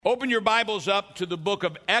Open your Bibles up to the book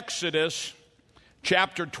of Exodus,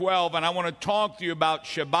 chapter 12, and I want to talk to you about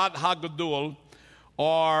Shabbat Hagadol,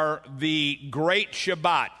 or the Great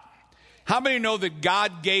Shabbat. How many know that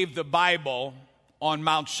God gave the Bible on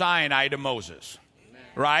Mount Sinai to Moses? Amen.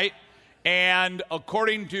 Right? And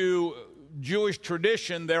according to Jewish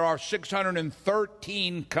tradition, there are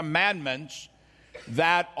 613 commandments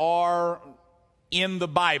that are in the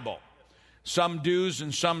Bible. Some do's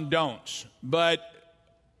and some don'ts. But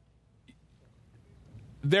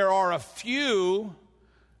there are a few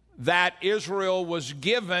that Israel was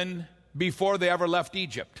given before they ever left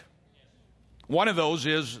Egypt. One of those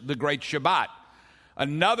is the Great Shabbat.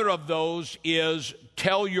 Another of those is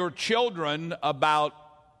tell your children about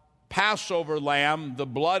Passover lamb, the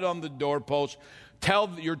blood on the doorpost. Tell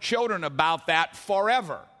your children about that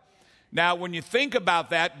forever. Now, when you think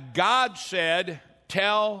about that, God said,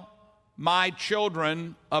 tell my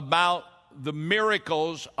children about the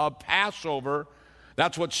miracles of Passover.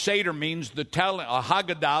 That's what Seder means, the telling,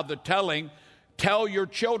 Haggadah, the telling. Tell your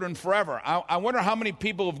children forever. I wonder how many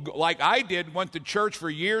people, like I did, went to church for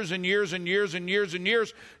years and years and years and years and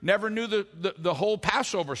years, never knew the whole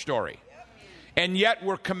Passover story. And yet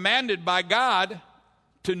we're commanded by God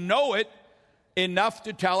to know it enough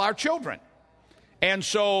to tell our children. And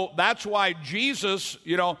so that's why Jesus,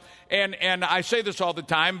 and I say this all the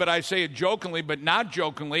time, but I say it jokingly, but not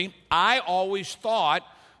jokingly. I always thought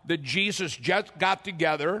that Jesus just got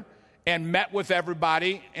together and met with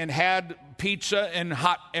everybody and had pizza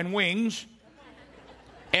and wings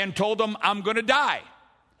and told them, I'm going to die.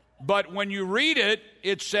 But when you read it,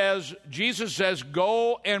 it says, Jesus says,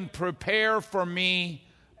 go and prepare for me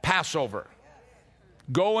Passover.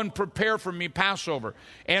 Go and prepare for me Passover.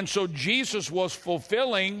 And so Jesus was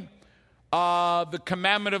fulfilling the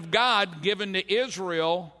commandment of God given to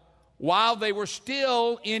Israel while they were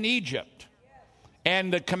still in Egypt.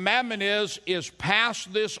 And the commandment is pass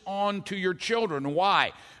this on to your children.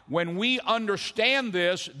 Why? When we understand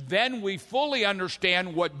this, then we fully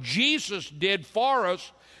understand what Jesus did for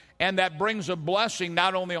us, and that brings a blessing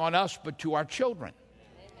not only on us, but to our children.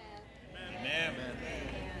 Amen.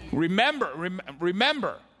 Amen.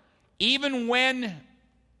 Remember, even when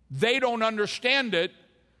they don't understand it,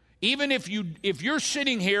 even if you're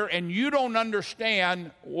sitting here and you don't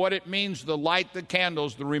understand what it means to light the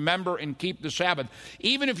candles, to remember and keep the Sabbath,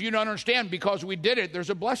 even if you don't understand because we did it,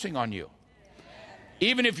 there's a blessing on you.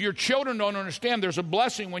 Even if your children don't understand, there's a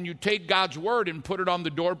blessing when you take God's word and put it on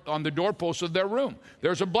the doorpost of their room.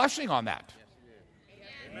 There's a blessing on that.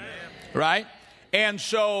 Amen. Right? And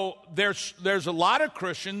so there's a lot of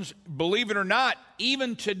Christians, believe it or not,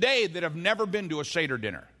 even today, that have never been to a Seder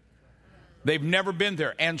dinner. They've never been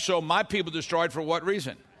there. And so my people destroyed for what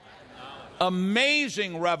reason?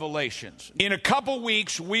 Amazing revelations. In a couple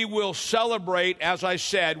weeks, we will celebrate, as I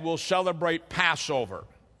said, we'll celebrate Passover.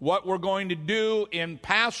 What we're going to do in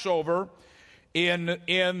Passover, in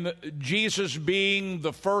Jesus being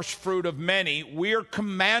the first fruit of many, we're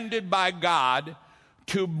commanded by God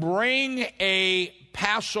to bring a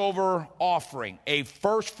Passover offering, a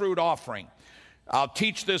first fruit offering. I'll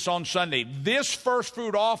teach this on Sunday. This first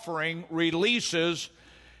fruit offering releases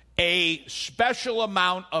a special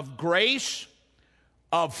amount of grace,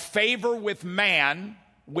 of favor with man,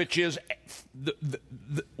 which is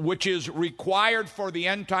required for the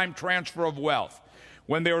end time transfer of wealth.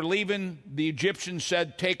 When they were leaving, the Egyptians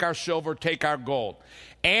said, take our silver, take our gold.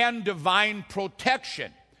 And divine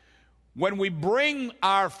protection. When we bring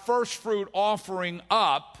our first fruit offering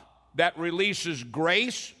up, that releases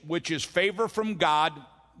grace, which is favor from God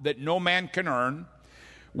that no man can earn,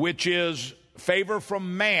 which is favor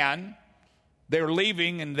from man. They're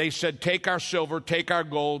leaving and they said, take our silver, take our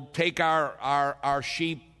gold, take our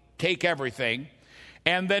sheep, take everything.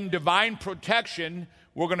 And then divine protection,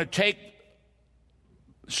 we're going to take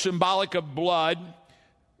symbolic of blood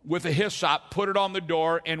with a hyssop, put it on the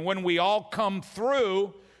door, and when we all come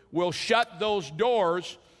through, we'll shut those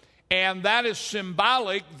doors. And that is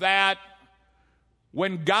symbolic that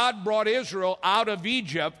when God brought Israel out of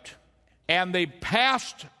Egypt and they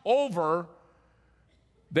passed over,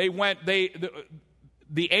 the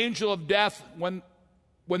angel of death, when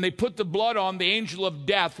they put the blood on, the angel of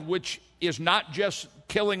death, which is not just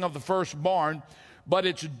killing of the firstborn, but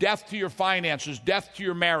it's death to your finances, death to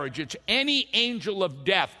your marriage. It's any angel of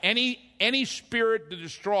death, any spirit that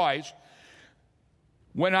destroys.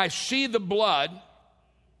 When I see the blood,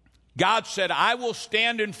 God said, I will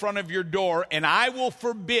stand in front of your door and I will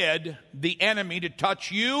forbid the enemy to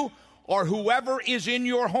touch you or whoever is in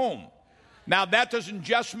your home. Now, that doesn't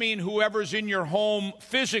just mean whoever's in your home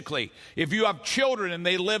physically. If you have children and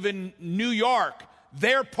they live in New York,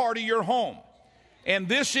 they're part of your home. And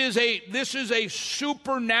this is a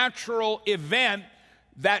supernatural event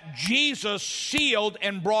that Jesus sealed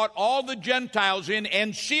and brought all the Gentiles in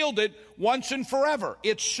and sealed it once and forever.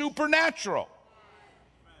 It's supernatural.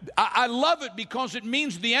 I love it because it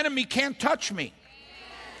means the enemy can't touch me.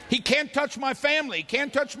 He can't touch my family. He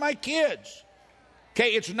can't touch my kids.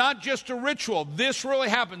 Okay, it's not just a ritual. This really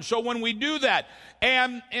happens. So when we do that,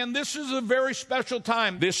 and this is a very special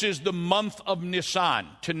time. This is the month of Nisan.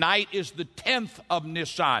 Tonight is the 10th of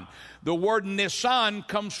Nisan. The word Nisan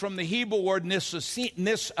comes from the Hebrew word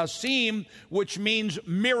nisasim, which means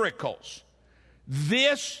miracles.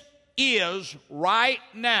 This is right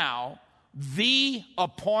now the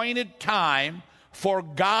appointed time for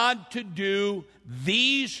God to do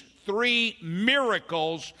these 3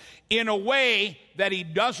 miracles in a way that he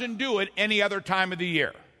doesn't do it any other time of the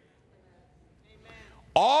year. Amen.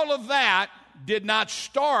 All of that did not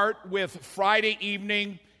start with Friday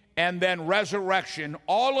evening and then resurrection.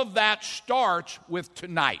 All of that starts with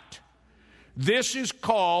tonight. This is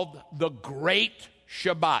called the Great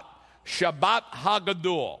Shabbat, Shabbat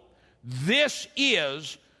Hagadol. This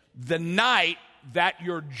is the night that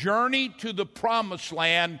your journey to the promised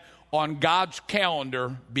land on God's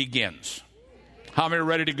calendar begins. How many are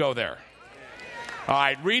ready to go there? All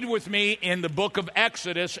right, read with me in the book of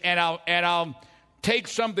Exodus, and I'll take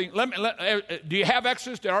something. Do you have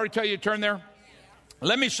Exodus? Did I already tell you to turn there?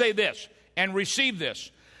 Let me say this and receive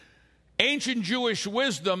this. Ancient Jewish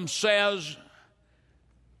wisdom says,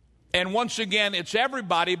 and once again, it's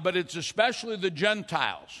everybody, but it's especially the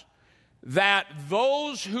Gentiles, that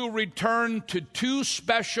those who return to 2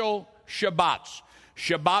 special Shabbats,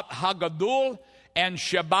 Shabbat Hagadol and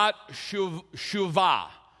Shabbat Shuvah.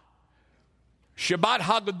 Shabbat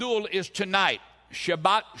Hagadol is tonight.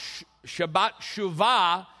 Shabbat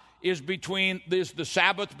Shuvah is the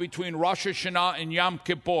Sabbath between Rosh Hashanah and Yom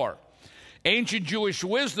Kippur. Ancient Jewish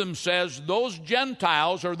wisdom says those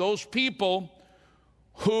Gentiles are those people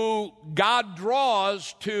who God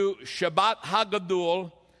draws to Shabbat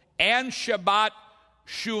Hagadol and Shabbat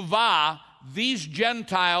Shuvah. These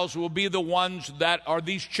Gentiles will be the ones that are,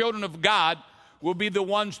 these children of God will be the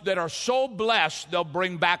ones that are so blessed they'll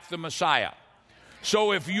bring back the Messiah.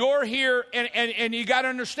 So if you're here, and you got to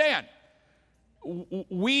understand,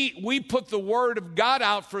 we put the word of God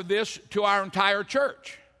out for this to our entire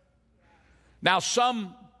church. Now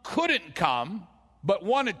some couldn't come but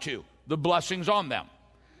wanted to. The blessing's on them.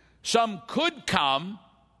 Some could come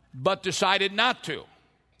but decided not to.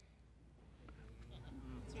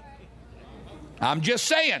 I'm just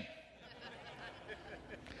saying.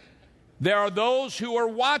 There are those who are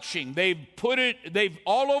watching. They've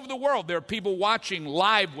all over the world, there are people watching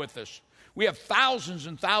live with us. We have thousands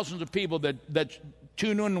and thousands of people that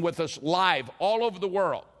tune in with us live all over the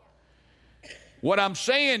world. What I'm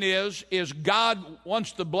saying is God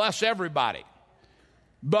wants to bless everybody.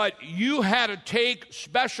 But you had to take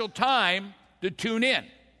special time to tune in.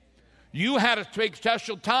 You had to take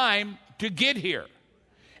special time to get here.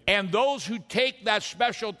 And those who take that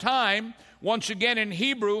special time, once again in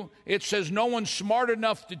Hebrew, it says no one's smart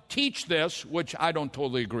enough to teach this, which I don't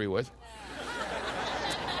totally agree with.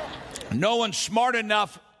 No one's smart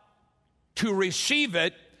enough to receive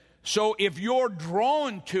it. So if you're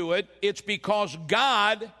drawn to it, it's because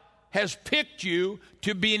God has picked you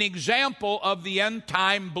to be an example of the end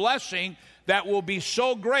time blessing that will be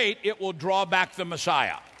so great it will draw back the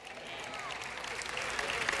Messiah.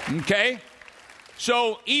 Okay?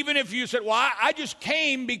 So even if you said, well, I just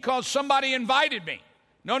came because somebody invited me.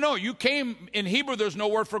 No, you came. In Hebrew, there's no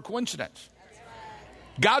word for coincidence.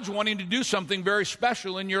 God's wanting to do something very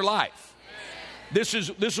special in your life. This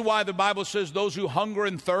is why the Bible says those who hunger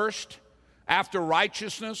and thirst after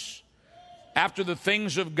righteousness, after the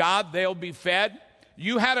things of God, they'll be fed.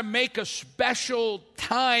 You had to make a special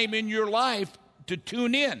time in your life to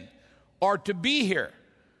tune in or to be here.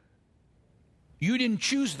 You didn't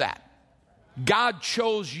choose that. God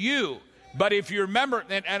chose you. But if you remember,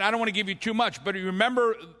 and I don't want to give you too much, but you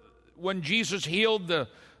remember when Jesus healed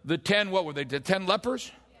the 10, what were they, the 10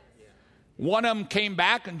 lepers? One of them came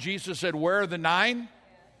back and Jesus said, where are the 9?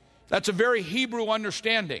 That's a very Hebrew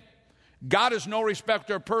understanding. God is no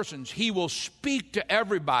respecter of persons. He will speak to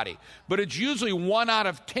everybody. But it's usually 1 out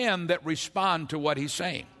of 10 that respond to what he's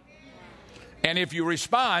saying. And if you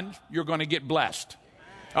respond, you're going to get blessed.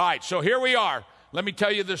 All right, so here we are. Let me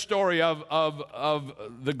tell you the story of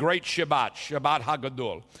the great Shabbat, Shabbat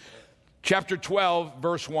Hagadol. Chapter 12,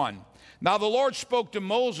 verse 1. Now the Lord spoke to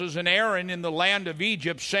Moses and Aaron in the land of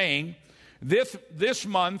Egypt, saying, This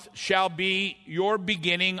month shall be your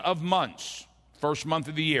beginning of months, first month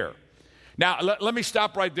of the year. Now, let me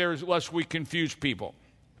stop right there lest we confuse people.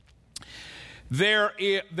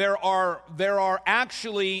 There are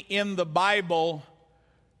actually in the Bible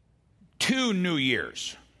 2 New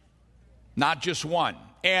Years, not just one.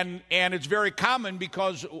 And it's very common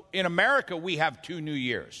because in America we have 2 New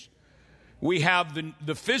Years. We have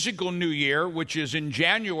the physical New Year, which is in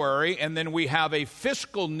January, and then we have a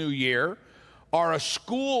fiscal New Year or a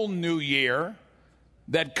school New Year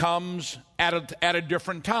that comes at a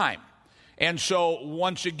different time. And so,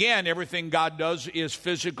 once again, everything God does is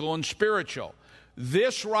physical and spiritual.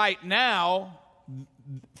 This right now,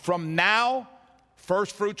 from now,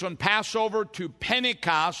 first fruits on Passover, to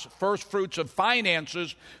Pentecost, first fruits of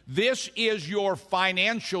finances, this is your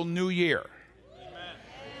financial New Year.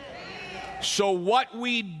 So what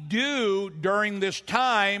we do during this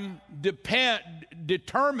time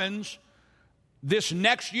determines this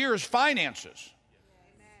next year's finances.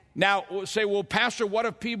 Now, we'll say, well, Pastor, what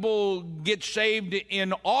if people get saved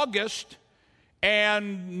in August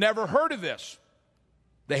and never heard of this?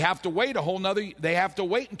 They have to wait they have to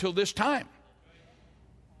wait until this time.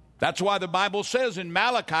 That's why the Bible says in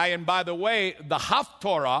Malachi, and by the way, the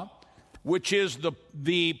Haftorah, which is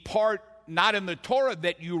the part not in the Torah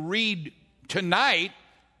that you read tonight,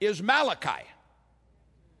 is Malachi.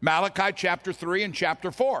 Malachi chapter 3 and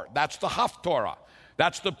chapter 4. That's the Haftorah.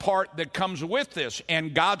 That's the part that comes with this.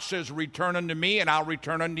 And God says, return unto me and I'll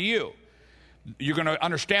return unto you. You're going to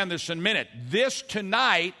understand this in a minute. This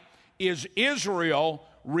tonight is Israel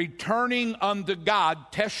returning unto God,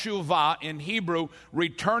 teshuvah in Hebrew,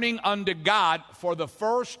 returning unto God for the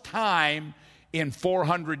first time in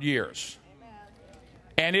 400 years. Amen.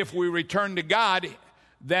 And if we return to God,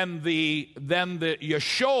 then you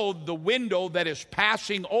showed the window that is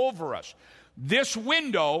passing over us. This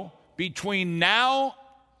window between now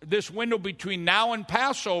and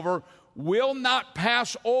Passover will not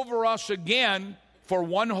pass over us again for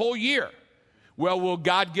one whole year. Well, will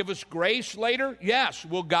God give us grace later? Yes.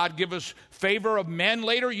 Will God give us favor of men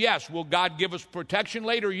later? Yes. Will God give us protection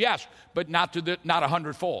later? Yes. But not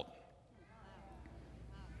 100-fold.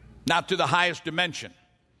 Not to the highest dimension.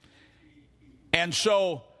 And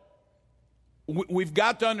so we've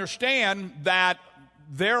got to understand that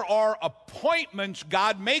there are appointments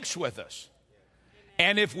God makes with us.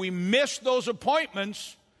 And if we miss those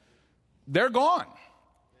appointments, they're gone.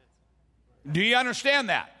 Do you understand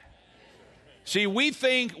that? See, we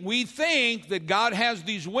think that God has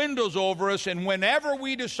these windows over us, and whenever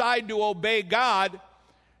we decide to obey God,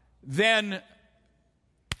 then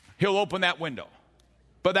He'll open that window.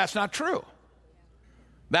 But that's not true.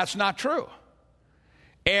 That's not true.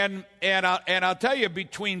 And I'll tell you,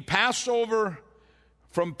 between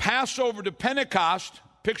from Passover to Pentecost,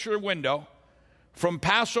 picture a window. From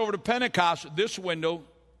Passover to Pentecost, this window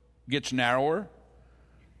gets narrower.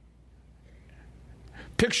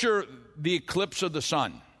 Picture the eclipse of the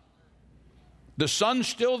sun. The sun's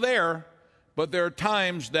still there, but there are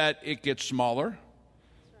times that it gets smaller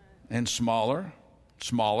and smaller,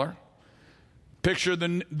 smaller. Picture the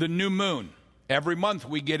new moon. Every month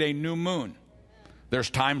we get a new moon. There's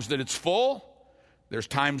times that it's full. There's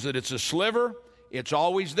times that it's a sliver. It's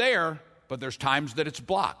always there, but there's times that it's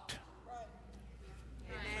blocked.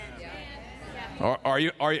 Are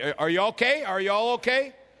you okay? Are you all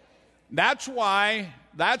okay? That's why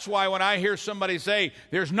when I hear somebody say,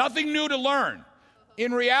 there's nothing new to learn.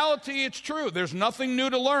 In reality, it's true. There's nothing new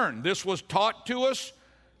to learn. This was taught to us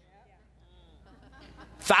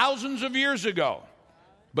thousands of years ago.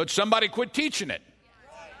 But somebody quit teaching it.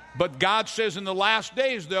 But God says in the last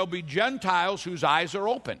days there'll be Gentiles whose eyes are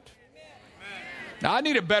opened. Now, I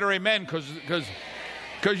need a better amen because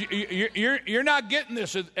you're not getting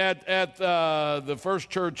this at the First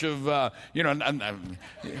Church of, you're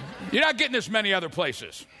not getting this many other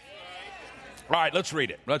places. All right, let's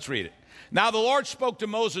read it. Let's read it. Now the Lord spoke to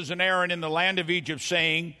Moses and Aaron in the land of Egypt,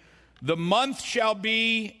 saying, the month shall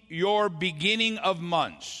be your beginning of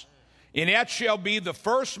months, and it shall be the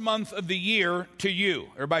first month of the year to you.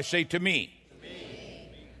 Everybody say, to me. To me.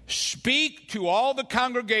 Speak to all the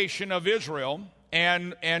congregation of Israel.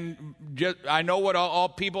 And just, I know what all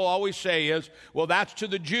people always say is, well, that's to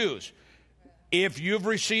the Jews. If you've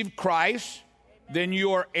received Christ, then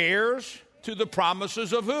you are heirs to the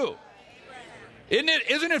promises of who? Isn't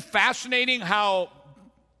it fascinating how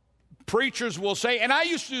preachers will say, and I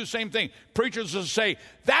used to do the same thing, preachers will say,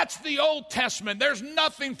 that's the Old Testament, there's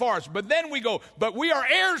nothing for us. But then we go, but we are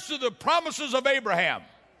heirs to the promises of Abraham.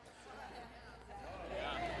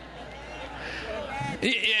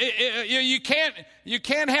 You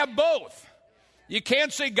can't have both. You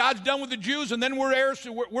can't say God's done with the Jews and then we're heirs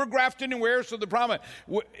to, we're grafted and we're heirs to the promise.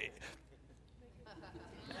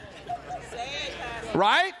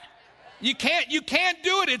 Right? You can't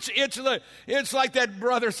do it. It's like that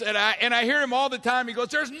brother said, and I hear him all the time. He goes,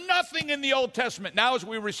 there's nothing in the Old Testament. Now as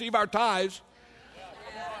we receive our tithes,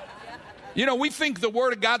 we think the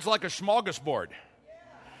Word of God's like a smorgasbord.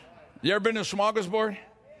 You ever been to a smorgasbord?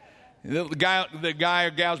 The guy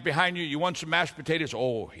or gal's behind you, you want some mashed potatoes?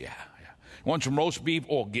 Oh, yeah. You want some roast beef?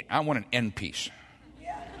 Oh, I want an end piece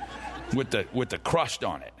with the crust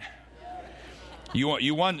on it.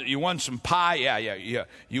 You want some pie? Yeah.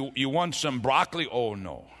 You want some broccoli? Oh,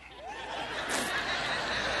 no.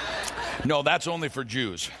 No, that's only for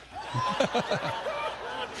Jews.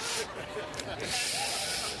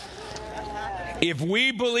 If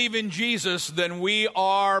we believe in Jesus, then we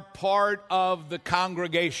are part of the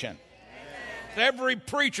congregation. Every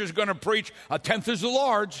preacher is going to preach, a tenth is the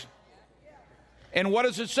Lord's. And what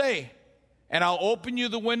does it say? And I'll open you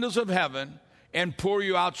the windows of heaven and pour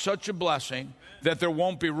you out such a blessing that there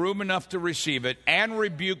won't be room enough to receive it, and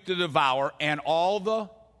rebuke the devourer, and all the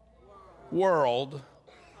world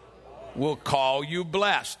will call you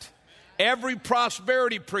blessed. Every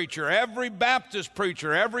prosperity preacher, every Baptist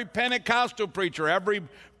preacher, every Pentecostal preacher, every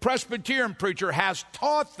Presbyterian preacher has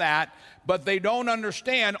taught that, but they don't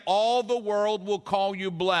understand all the world will call you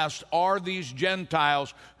blessed are these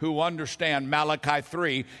Gentiles who understand Malachi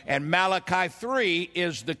 3. And Malachi 3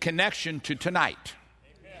 is the connection to tonight.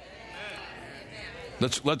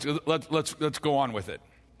 Let's go on with it.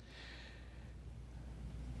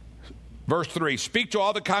 Verse 3, speak to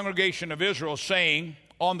all the congregation of Israel, saying,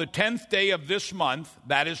 on the 10th day of this month,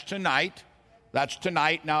 that is tonight. That's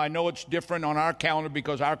tonight. Now, I know it's different on our calendar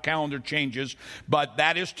because our calendar changes, but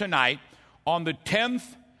that is tonight. On the 10th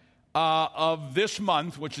of this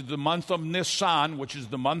month, which is the month of Nisan, which is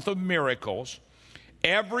the month of miracles,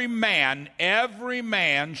 every man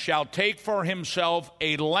shall take for himself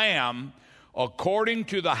a lamb according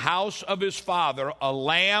to the house of his father, a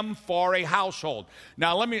lamb for a household.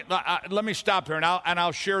 Now let me stop here, and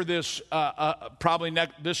I'll share this probably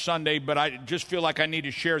this Sunday, but I just feel like I need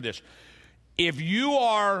to share this. If you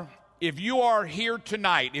are here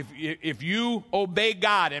tonight, if you obey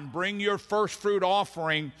God and bring your first fruit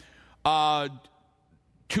offering a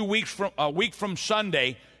week from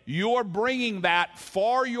Sunday, you're bringing that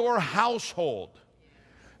for your household.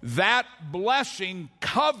 That blessing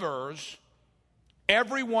covers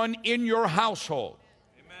everyone in your household.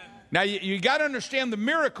 Amen. Now, you got to understand the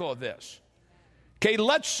miracle of this. Okay,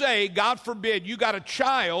 let's say, God forbid, you got a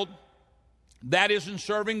child that isn't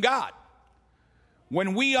serving God.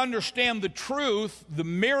 When we understand the truth, the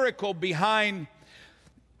miracle behind...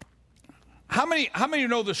 How many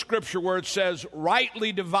know the scripture where it says,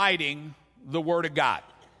 rightly dividing the word of God?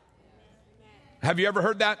 Have you ever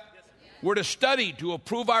heard that? We're to study to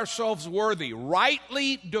approve ourselves worthy,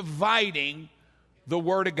 rightly dividing the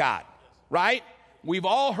Word of God, right? We've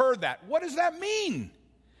all heard that. What does that mean?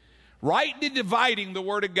 Rightly dividing the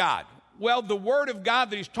Word of God. Well, the Word of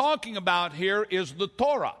God that he's talking about here is the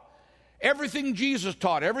Torah. Everything Jesus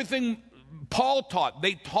taught, everything Paul taught,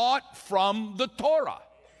 they taught from the Torah.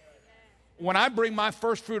 When I bring my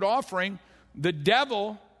first fruit offering, the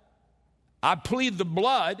devil, I plead the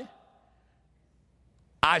blood,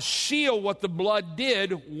 I seal what the blood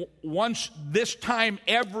did once this time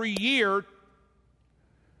every year,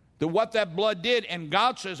 what that blood did, and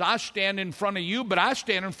God says, I stand in front of you, but I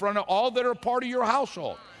stand in front of all that are part of your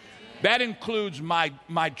household. That includes my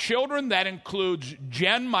children, that includes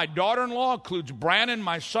Jen, my daughter-in-law, includes Brandon,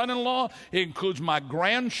 my son-in-law, it includes my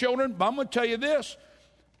grandchildren. But I'm going to tell you this,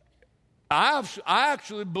 I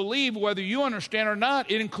actually believe, whether you understand or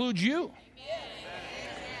not, it includes you.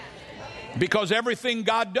 Because everything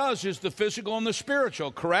God does is the physical and the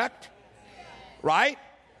spiritual, correct? Right?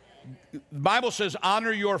 The Bible says,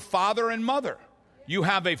 honor your father and mother. You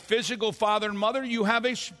have a physical father and mother. You have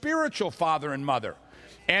a spiritual father and mother.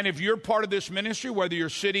 And if you're part of this ministry, whether you're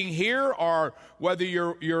sitting here or whether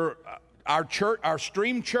you're our church, our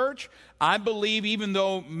stream church, I believe even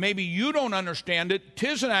though maybe you don't understand it,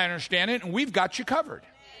 Tiz and I understand it, and we've got you covered.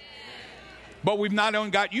 But we've not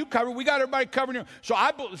only got you covered, we got everybody covered. So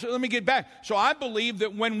let me get back. So I believe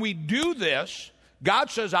that when we do this,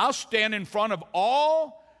 God says, I'll stand in front of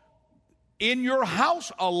all in your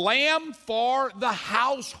house, a lamb for the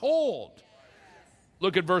household.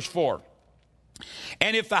 Look at verse 4.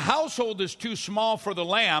 And if the household is too small for the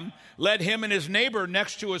lamb, let him and his neighbor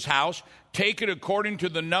next to his house take it according to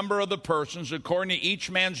the number of the persons, according to each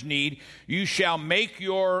man's need. You shall make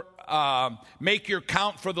your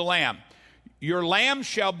count for the lamb. Your lamb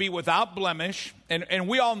shall be without blemish. And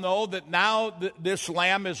we all know that now this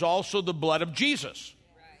lamb is also the blood of Jesus,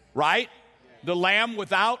 right? The lamb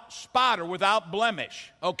without spot or without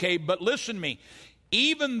blemish. Okay, but listen to me.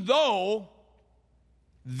 even though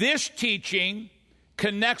this teaching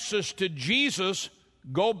connects us to Jesus,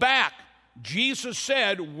 go back. Jesus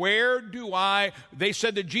said, they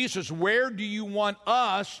said to Jesus, where do you want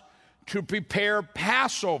us to prepare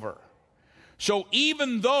Passover? So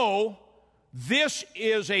even though this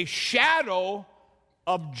is a shadow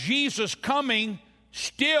of Jesus coming,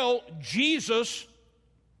 still Jesus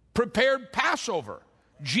prepared Passover.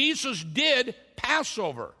 Jesus did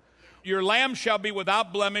Passover. Your lamb shall be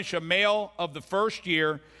without blemish, a male of the first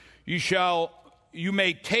year. You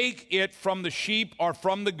may take it from the sheep or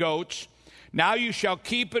from the goats. Now you shall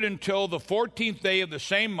keep it until the 14th day of the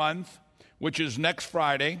same month, which is next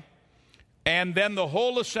Friday. And then the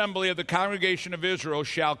whole assembly of the congregation of Israel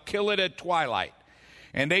shall kill it at twilight.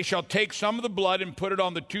 And they shall take some of the blood and put it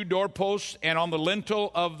on the 2 doorposts and on the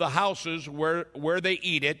lintel of the houses where they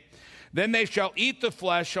eat it. Then they shall eat the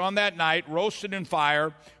flesh on that night, roasted in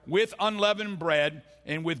fire, with unleavened bread,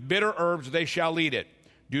 and with bitter herbs they shall eat it.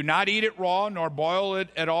 Do not eat it raw, nor boil it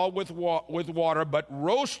at all with water, but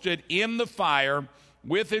roast it in the fire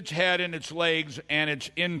with its head and its legs and its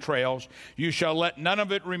entrails. You shall let none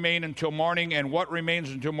of it remain until morning, and what remains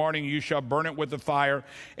until morning you shall burn it with the fire.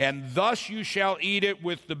 And thus you shall eat it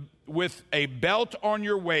with a belt on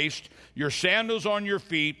your waist, your sandals on your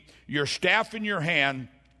feet, your staff in your hand.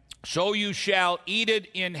 So you shall eat it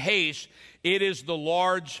in haste. It is the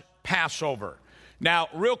Lord's Passover. Now,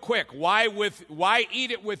 real quick, why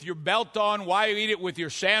eat it with your belt on? Why eat it with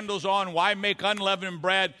your sandals on? Why make unleavened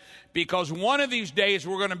bread? Because one of these days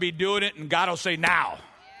we're going to be doing it, and God will say, now.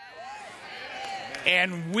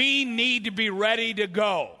 And we need to be ready to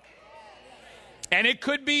go. And it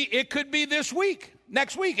could be this week,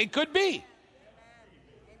 next week. It could be.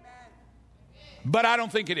 But I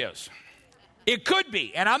don't think it is. It could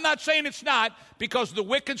be. And I'm not saying it's not, because the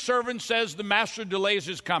wicked servant says the master delays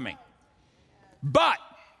his coming. But,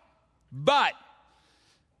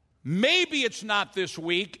 maybe it's not this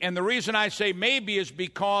week, and the reason I say maybe is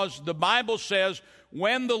because the Bible says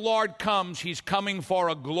when the Lord comes, he's coming for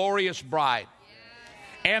a glorious bride.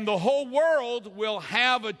 And the whole world will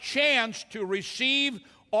have a chance to receive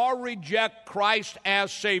or reject Christ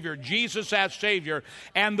as Savior, Jesus as Savior.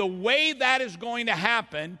 And the way that is going to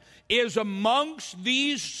happen is amongst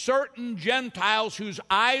these certain Gentiles whose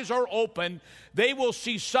eyes are open. They will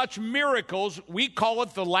see such miracles. We call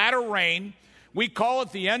it the latter rain. We call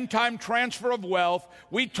it the end-time transfer of wealth.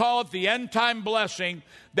 We call it the end-time blessing,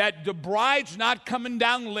 that the bride's not coming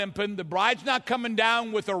down limping. The bride's not coming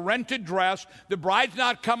down with a rented dress. The bride's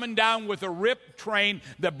not coming down with a ripped train.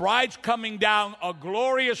 The bride's coming down a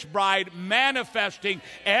glorious bride, manifesting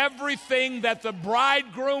everything that the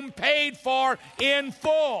bridegroom paid for in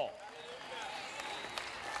full.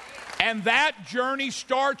 And that journey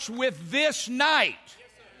starts with this night.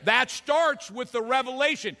 That starts with the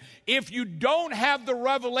revelation. If you don't have the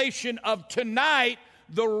revelation of tonight,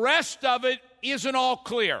 the rest of it isn't all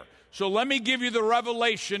clear. So let me give you the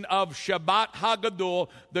revelation of Shabbat Hagadol,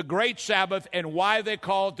 the Great Sabbath, and why they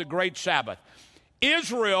call it the Great Sabbath.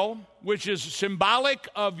 Israel, which is symbolic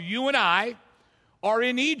of you and I, are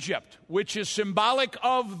in Egypt, which is symbolic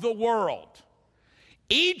of the world.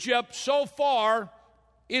 Egypt, so far,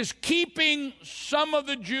 is keeping some of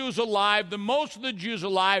the Jews alive, the most of the Jews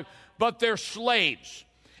alive, but they're slaves.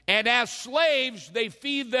 And as slaves, they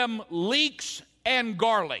feed them leeks and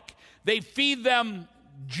garlic. They feed them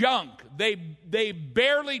junk. They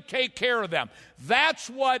barely take care of them. That's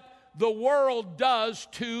what the world does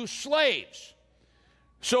to slaves.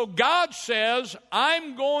 So God says,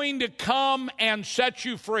 I'm going to come and set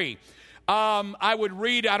you free. I would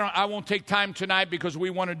read, I won't take time tonight because we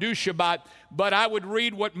want to do Shabbat, but I would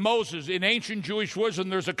read what Moses, in ancient Jewish wisdom,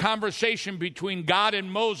 there's a conversation between God and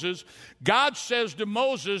Moses. God says to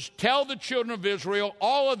Moses, tell the children of Israel,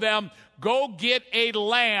 all of them, go get a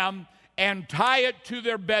lamb and tie it to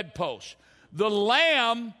their bedposts. The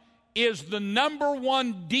lamb is the number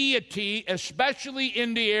one deity, especially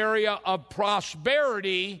in the area of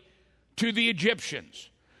prosperity, to the Egyptians.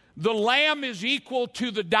 The lamb is equal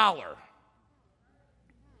to the dollar.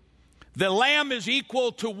 The lamb is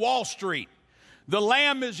equal to Wall Street. The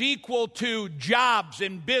lamb is equal to jobs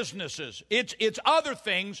and businesses. It's other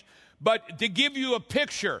things, but to give you a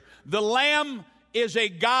picture, the lamb is a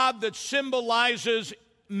god that symbolizes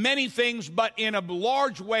many things, but in a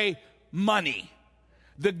large way, money.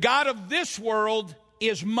 The god of this world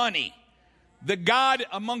is money. The god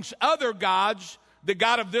amongst other gods, the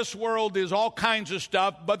god of this world is all kinds of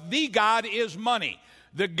stuff, but the god is money.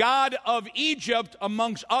 The god of Egypt,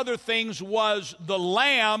 amongst other things, was the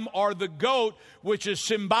lamb or the goat, which is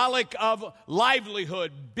symbolic of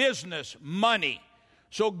livelihood, business, money.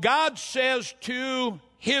 So God says to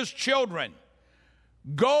his children,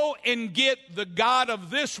 go and get the god of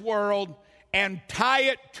this world and tie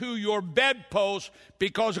it to your bedpost,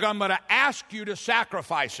 because I'm going to ask you to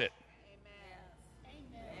sacrifice it.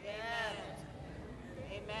 Amen.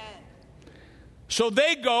 Amen. So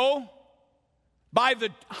they go by the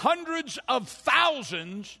hundreds of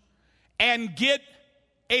thousands and get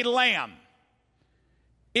a lamb.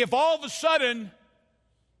 If all of a sudden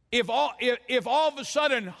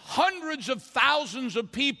hundreds of thousands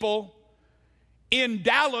of people in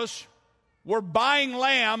Dallas were buying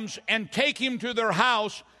lambs and taking them to their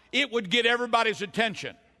house, it would get everybody's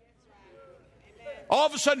attention. All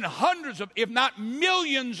of a sudden, hundreds of, if not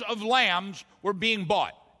millions of lambs were being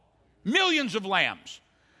bought. Millions of lambs.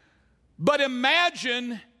 But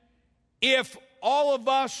imagine if all of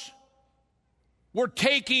us were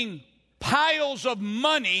taking piles of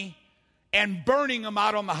money and burning them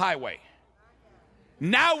out on the highway.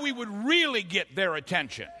 Now we would really get their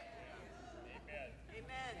attention.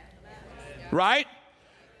 Right?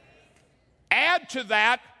 Add to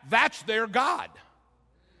that, that's their God.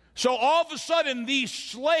 So all of a sudden, these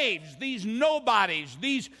slaves, these nobodies,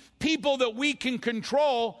 these people that we can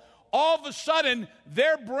control, all of a sudden,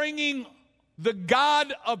 they're bringing the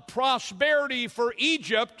God of prosperity for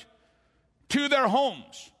Egypt to their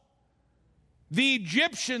homes. The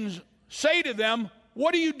Egyptians say to them,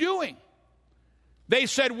 what are you doing? They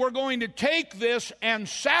said, we're going to take this and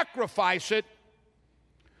sacrifice it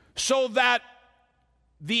so that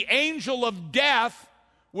the angel of death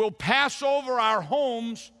will pass over our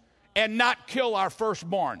homes and not kill our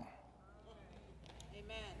firstborn.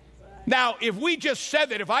 Amen. Now, if we just said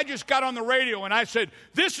that, if I just got on the radio and I said,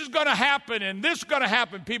 this is going to happen and this is going to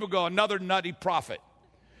happen, people go, another nutty prophet.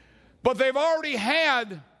 But they've already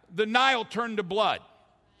had the Nile turn to blood.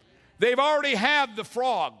 They've already had the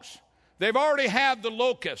frogs. They've already had the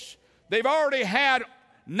locusts. They've already had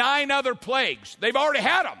 9 other plagues. They've already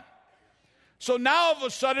had them. So now all of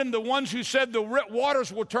a sudden, the ones who said the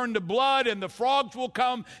waters will turn to blood and the frogs will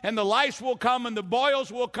come and the lice will come and the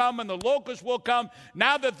boils will come and the locusts will come,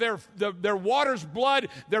 now that their water's blood,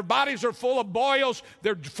 their bodies are full of boils,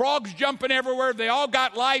 their frogs jumping everywhere, they all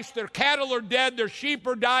got lice, their cattle are dead, their sheep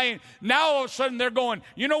are dying. Now all of a sudden they're going,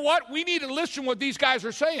 you know what? We need to listen to what these guys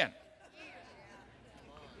are saying.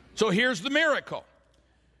 So here's the miracle.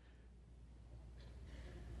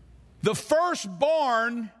 The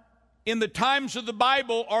firstborn in the times of the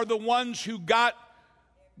Bible are the ones who got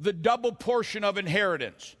the double portion of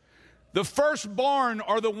inheritance. The firstborn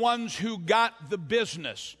are the ones who got the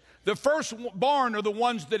business. The firstborn are the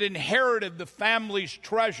ones that inherited the family's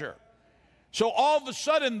treasure. So all of a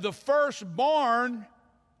sudden, the firstborn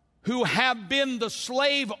who have been the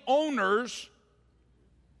slave owners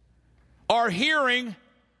are hearing,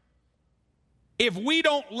 if we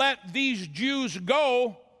don't let these Jews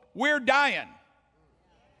go, we're dying.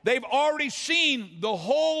 They've already seen the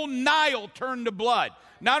whole Nile turn to blood.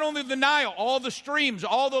 Not only the Nile, all the streams,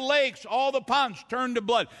 all the lakes, all the ponds turn to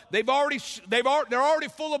blood. They're already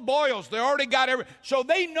full of boils. They already got everything. So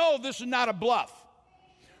they know this is not a bluff.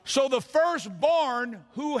 So the firstborn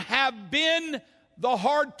who have been the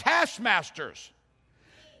hard taskmasters,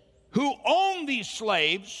 who own these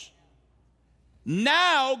slaves,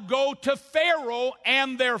 now go to Pharaoh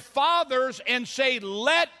and their fathers and say,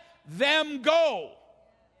 let them go.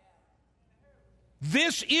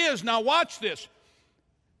 This is, now watch this,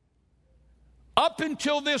 up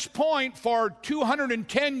until this point for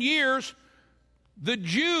 210 years, the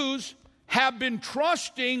Jews have been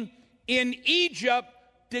trusting in Egypt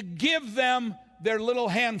to give them their little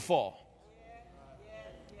handful.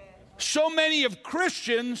 So many of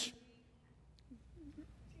Christians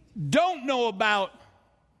don't know about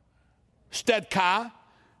Tzedakah.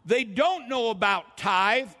 They don't know about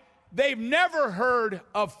tithe. They've never heard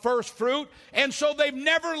of first fruit, and so they've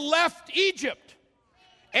never left Egypt.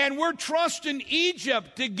 And we're trusting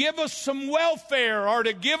Egypt to give us some welfare or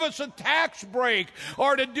to give us a tax break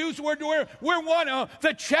or to do, we're one,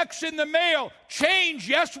 the checks in the mail. Change,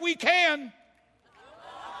 yes, we can.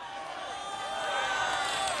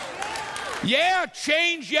 Yeah,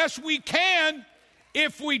 change, yes, we can,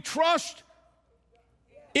 if we trust.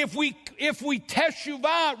 If we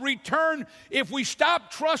teshuvah, return, if we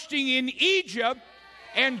stop trusting in Egypt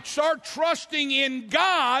and start trusting in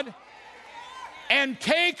God and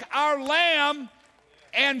take our lamb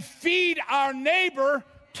and feed our neighbor,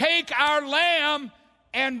 take our lamb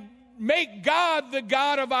and make God the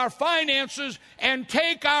God of our finances and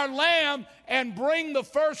take our lamb and bring the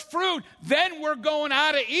first fruit, then we're going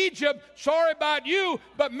out of Egypt. Sorry about you,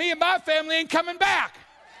 but me and my family ain't coming back.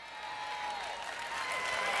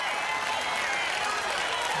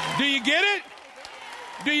 Do you get it?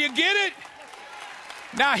 Do you get it?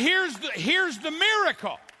 Now here's the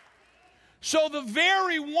miracle. So the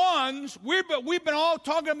very ones, we've been all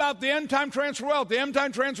talking about the end time transfer wealth, the end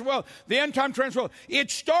time transfer wealth, the end time transfer wealth. It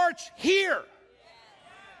starts here.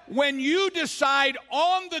 When you decide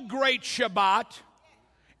on the great Shabbat,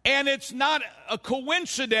 and it's not a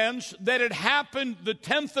coincidence that it happened the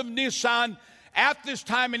 10th of Nisan at this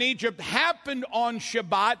time in Egypt, happened on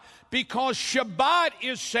Shabbat, because Shabbat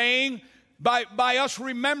is saying, by us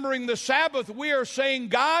remembering the Sabbath, we are saying,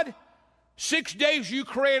 God, 6 days you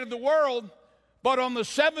created the world, but on the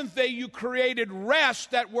seventh day you created rest.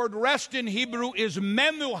 That word rest in Hebrew is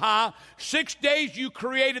menuha. 6 days you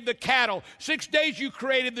created the cattle. 6 days you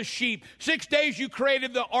created the sheep. 6 days you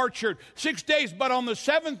created the orchard. 6 days, but on the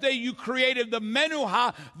seventh day you created the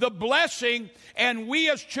menuha, the blessing, and we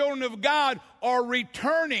as children of God are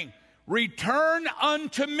returning. Return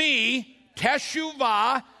unto me,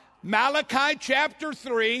 teshuvah, Malachi chapter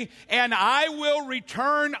 3, and I will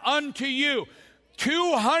return unto you.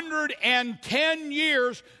 210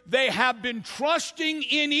 years they have been trusting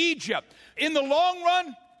in Egypt. In the long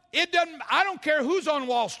run, I don't care who's on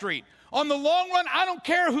Wall Street. On the long run, I don't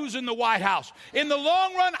care who's in the White House. In the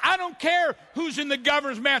long run, I don't care who's in the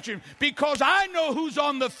governor's mansion, because I know who's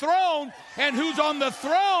on the throne, and who's on the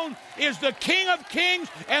throne is the King of Kings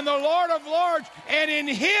and the Lord of Lords, and in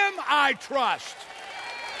him I trust.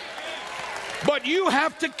 But you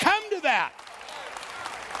have to come to that.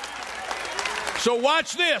 So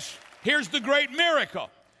watch this. Here's the great miracle.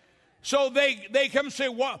 So they come and say,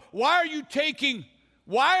 why are you taking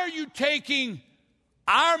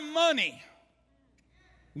our money?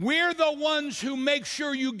 We're the ones who make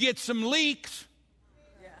sure you get some leeks.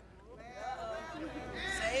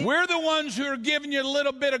 We're the ones who are giving you a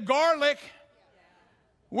little bit of garlic.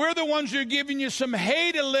 We're the ones who are giving you some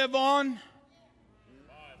hay to live on,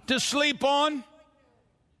 to sleep on.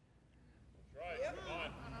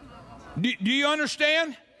 Do you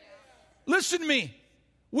understand? Listen to me.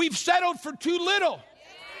 We've settled for too little.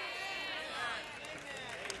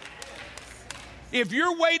 If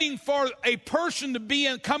you're waiting for a person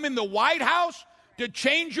to come in the White House to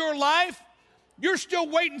change your life, you're still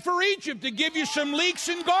waiting for Egypt to give you some leeks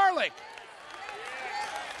and garlic.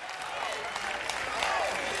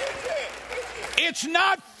 It's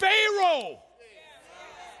not Pharaoh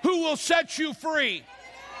who will set you free.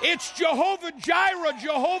 It's Jehovah Jireh,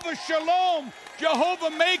 Jehovah Shalom, Jehovah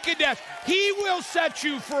Mekadesh. He will set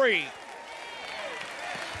you free.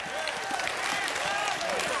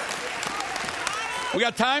 We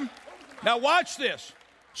got time? Now watch this.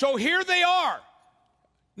 So here they are.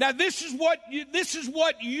 Now this is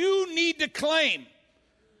what you need to claim.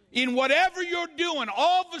 In whatever you're doing,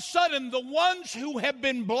 all of a sudden the ones who have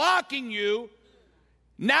been blocking you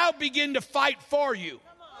now begin to fight for you.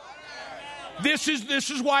 This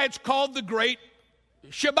is why it's called the Great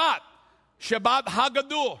Shabbat. Shabbat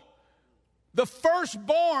Hagadol. The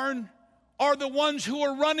firstborn are the ones who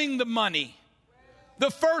are running the money.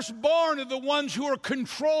 The firstborn are the ones who are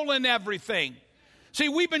controlling everything. See,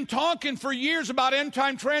 we've been talking for years about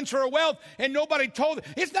end-time transfer of wealth, and nobody told it.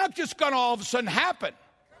 It's not just going to all of a sudden happen.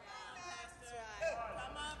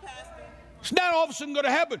 It's not all of a sudden going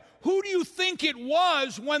to happen. Who do you think it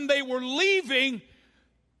was when they were leaving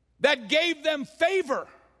that gave them favor?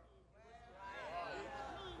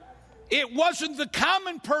 It wasn't the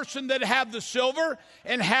common person that had the silver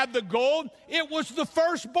and had the gold. It was the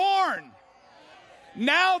firstborn.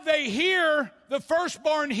 Now they hear, the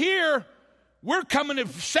firstborn here, we're coming to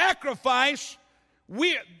sacrifice.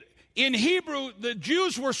 In Hebrew, the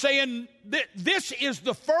Jews were saying that this is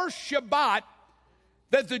the first Shabbat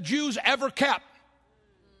that the Jews ever kept.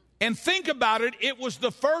 And think about it, it was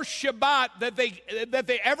the first Shabbat that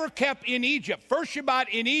they ever kept in Egypt. First Shabbat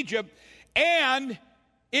in Egypt, and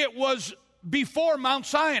it was before Mount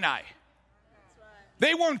Sinai.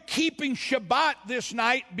 They weren't keeping Shabbat this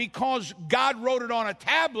night because God wrote it on a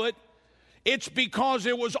tablet. It's because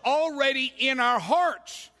it was already in our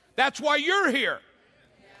hearts. That's why you're here.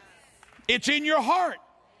 It's in your heart.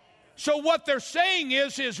 So what they're saying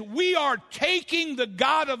is we are taking the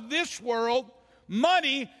God of this world,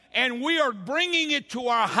 money, and we are bringing it to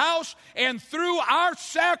our house, and through our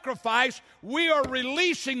sacrifice, we are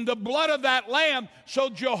releasing the blood of that lamb. So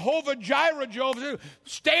Jehovah Jireh, Jehovah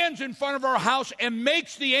stands in front of our house and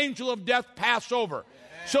makes the angel of death pass over. Amen.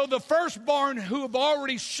 So the firstborn who have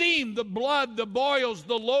already seen the blood, the boils,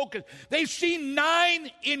 the locusts, they've seen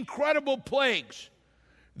 9 incredible plagues.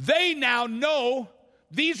 They now know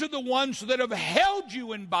these are the ones that have held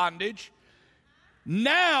you in bondage.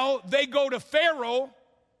 Now they go to Pharaoh,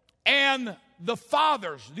 and the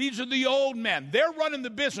fathers. These are the old men. They're running the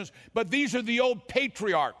business, but these are the old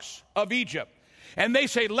patriarchs of Egypt. And they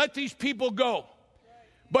say, let these people go.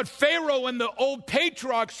 But Pharaoh and the old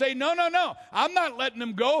patriarchs say, no, I'm not letting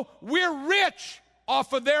them go. We're rich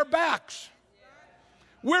off of their backs.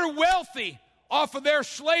 We're wealthy off of their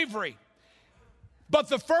slavery. But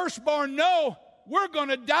the firstborn, no, we're going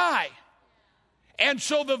to die. And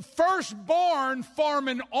so the firstborn form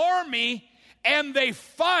an army and they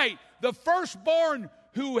fight. The firstborn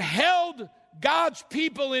who held God's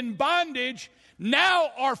people in bondage now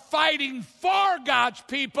are fighting for God's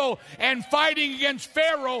people and fighting against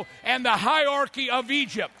Pharaoh and the hierarchy of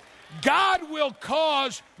Egypt. God will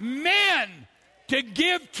cause men to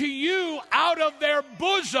give to you out of their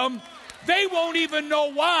bosom. They won't even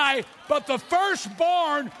know why, but the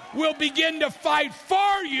firstborn will begin to fight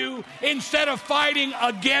for you instead of fighting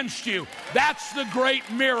against you. That's the great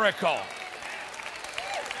miracle.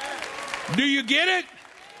 Do you get it?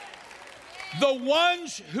 The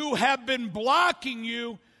ones who have been blocking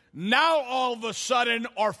you now all of a sudden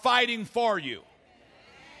are fighting for you.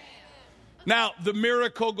 Now, the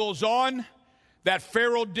miracle goes on that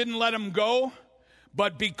Pharaoh didn't let him go,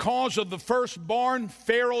 but because of the firstborn,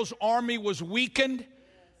 Pharaoh's army was weakened.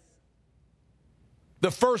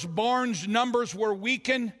 The firstborn's numbers were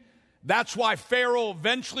weakened. That's why Pharaoh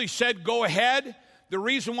eventually said, go ahead. The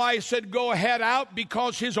reason why he said go ahead out,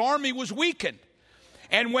 because his army was weakened.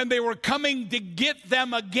 And when they were coming to get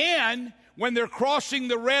them again, when they're crossing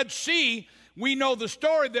the Red Sea, we know the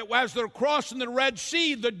story that as they're crossing the Red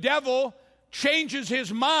Sea, the devil changes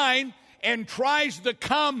his mind and tries to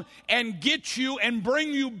come and get you and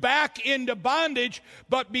bring you back into bondage.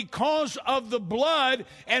 But because of the blood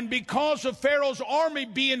and because of Pharaoh's army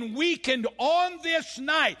being weakened on this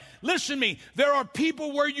night, listen to me, there are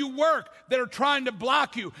people where you work that are trying to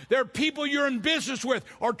block you. There are people you're in business with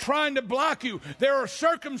are trying to block you. There are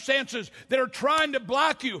circumstances that are trying to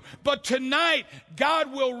block you. But tonight,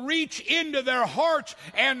 God will reach into their hearts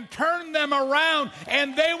and turn them around,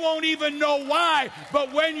 and they won't even know why.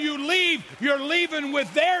 But when you leave, you're leaving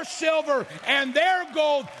with their silver and their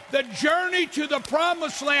gold. The journey to the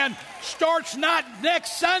promised land starts not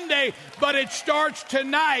next Sunday, but it starts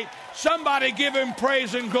tonight. Somebody give him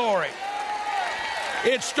praise and glory.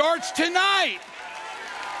 It starts tonight.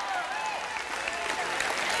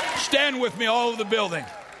 Stand with me all over the building.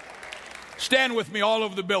 Stand with me all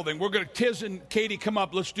over the building. We're going to, Tiz and Katie, come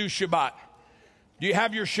up. Let's do Shabbat. Do you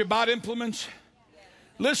have your Shabbat implements?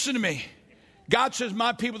 Listen to me. God says,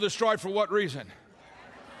 my people destroyed for what reason?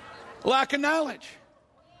 Lack of knowledge.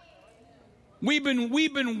 We've been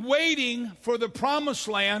waiting for the promised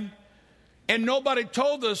land, and nobody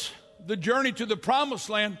told us the journey to the promised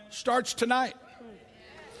land starts tonight.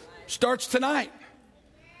 Starts tonight.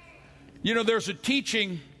 You know, there's a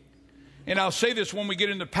teaching, and I'll say this when we get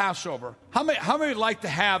into Passover. How many would like to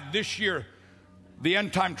have this year the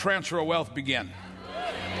end time transfer of wealth begin?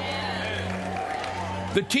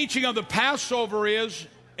 The teaching of the Passover is,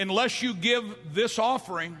 unless you give this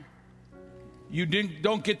offering, you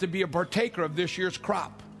don't get to be a partaker of this year's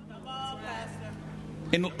crop. Come on, Pastor.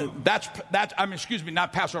 And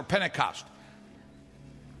not Passover, Pentecost.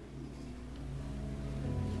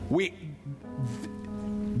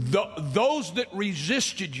 Those that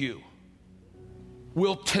resisted you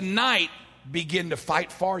will tonight begin to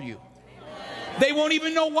fight for you. They won't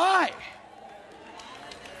even know why.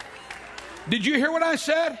 Did you hear what I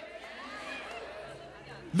said?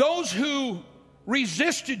 Those who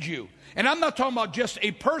resisted you, and I'm not talking about just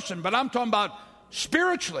a person, but I'm talking about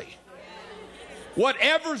spiritually.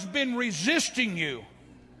 Whatever's been resisting you,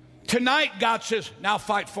 tonight God says, now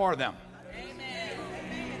fight for them.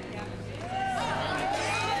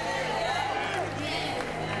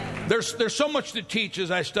 There's so much to teach as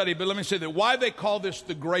I study, but let me say that why they call this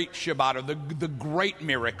the great Shabbat, or the great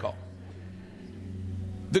miracle.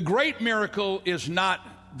 The great miracle is not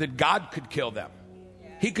that God could kill them.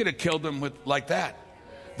 He could have killed them like that.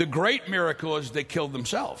 The great miracle is they killed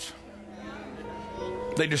themselves.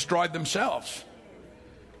 They destroyed themselves.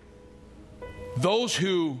 Those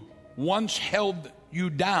who once held you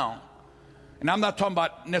down, and I'm not talking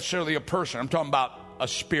about necessarily a person, I'm talking about a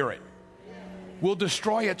spirit, will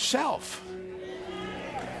destroy itself.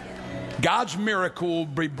 God's miracle will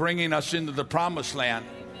be bringing us into the promised land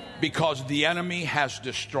because the enemy has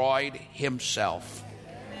destroyed himself.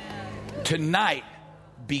 Tonight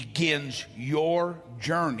begins your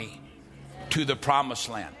journey to the promised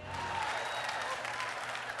land.